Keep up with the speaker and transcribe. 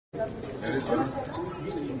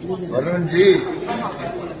Varun ji,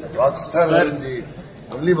 rockstar Varun ji.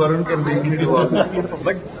 Only Varun can make me do all this.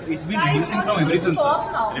 But it's been reducing from every film.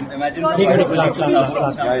 Imagine.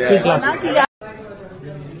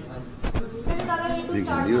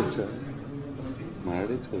 Hindi వచ్చా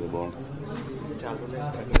marriage కదా బాగుంటుంది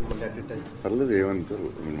పర్లేదు ఏమంటారు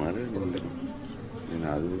నేను మాట్లాడి నేను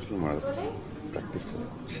ఆది విషయంలో మాట్లాడతాను practice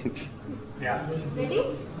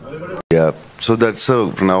Yeah, so that's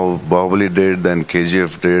now Bahubali did, then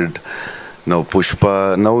KGF did, now Pushpa.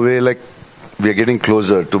 Now we are getting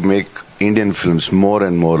closer to make Indian films more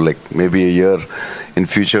and more. Like maybe a year in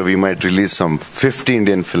future we might release some 50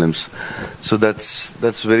 Indian films. So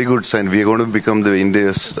that's very good sign. We are going to become the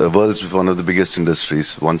India's world's one of the biggest industries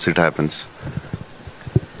once it happens.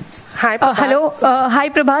 Hi, hello. Hi,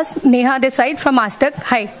 Prabhas. Neha this side from Astak.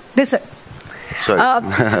 Hi, this.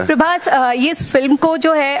 Prabhas ये film को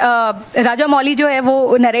जो है राजा मौली जो है वो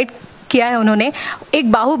narrate किया है उन्होंने एक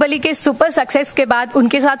बाहुबली के सुपर सक्सेस के बाद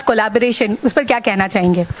उनके साथ कोलैबोरेशन उस पर क्या कहना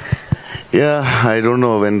चाहेंगे? Yeah, I don't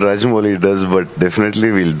know when Rajamouli does, but definitely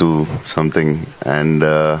we'll do something. And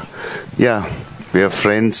yeah, we are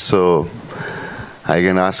friends, so I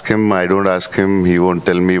can ask him. I don't ask him; he won't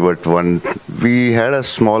tell me. But we had a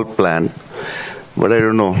small plan. But I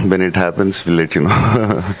don't know, when it happens, we'll let you know.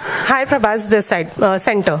 Hi Prabhas, this side,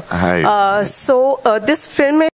 center. Hi. So this film